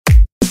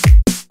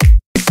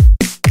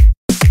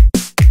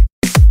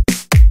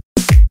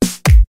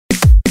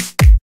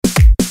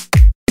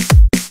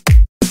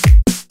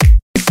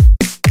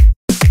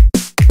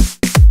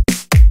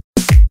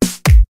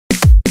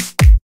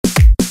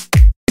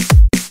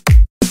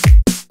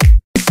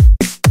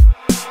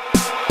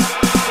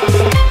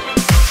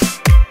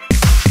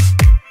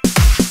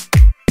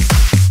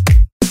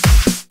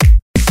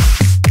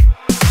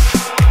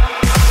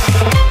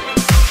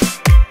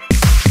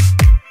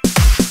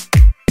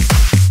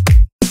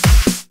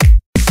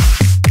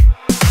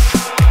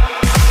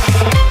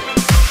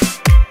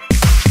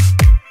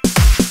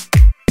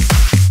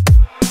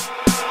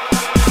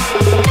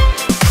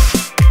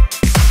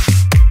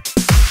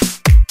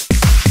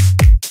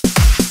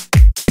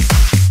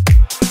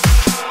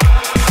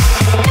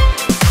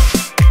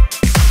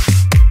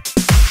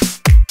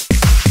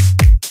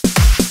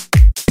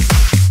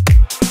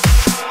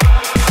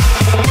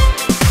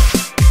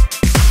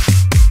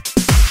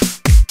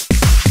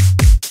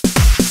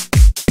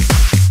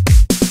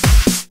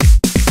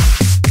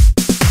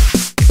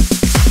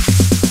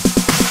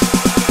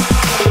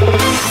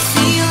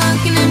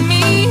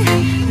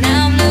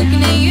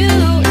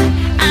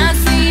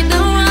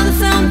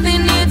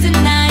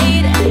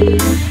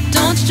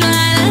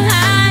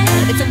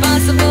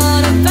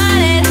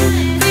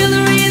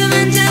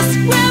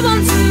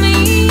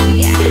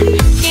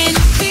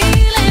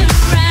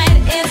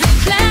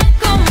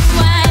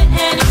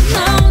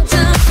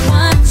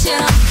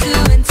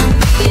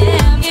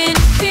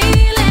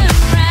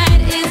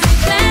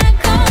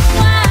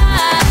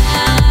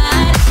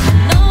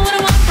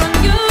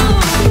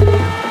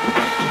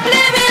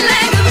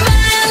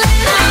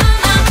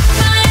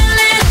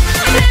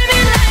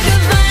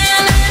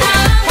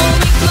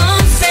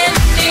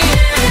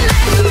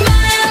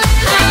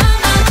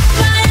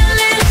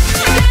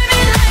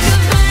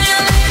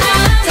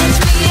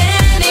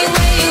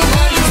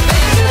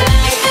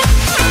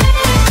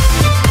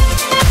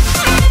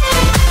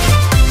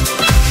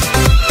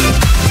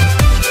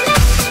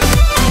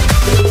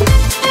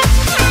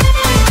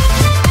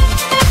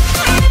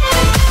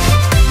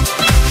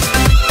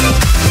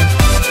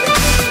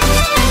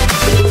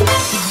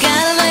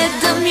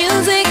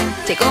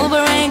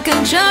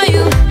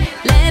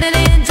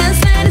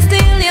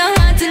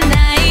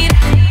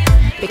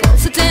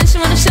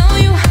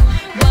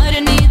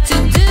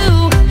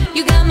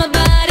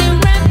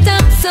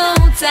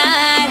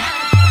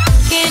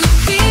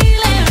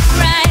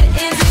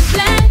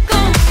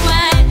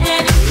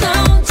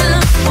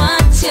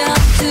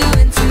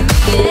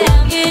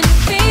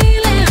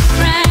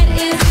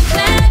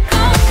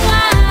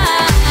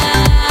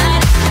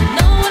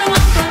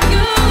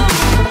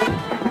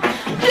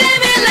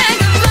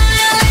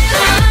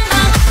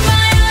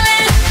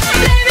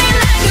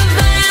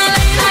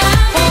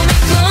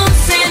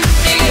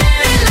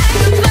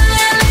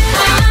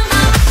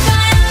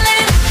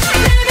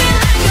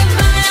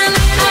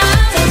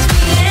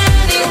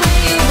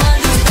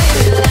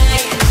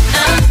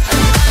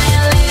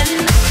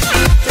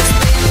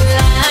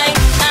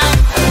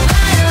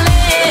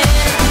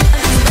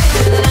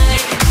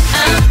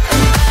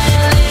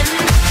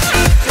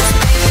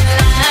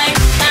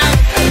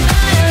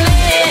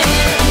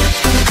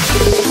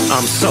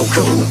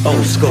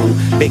Old school,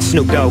 big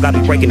Snoop Dogg, I be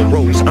breaking the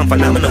rules. I'm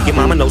phenomenal, your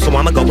mama knows, so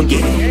I'ma go and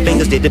get it.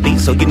 Fingers did the beat,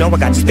 so you know I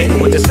got to spin it.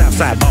 With the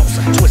Southside boss,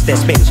 twist that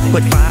Spanish,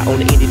 put fire on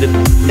the end of the.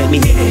 Let me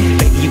hit it.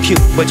 Baby, you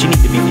cute, but you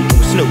need to be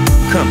with Snoop.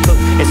 Come through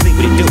and see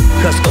what he do,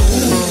 cause ooh.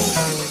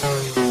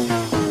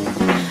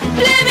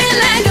 Play me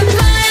like a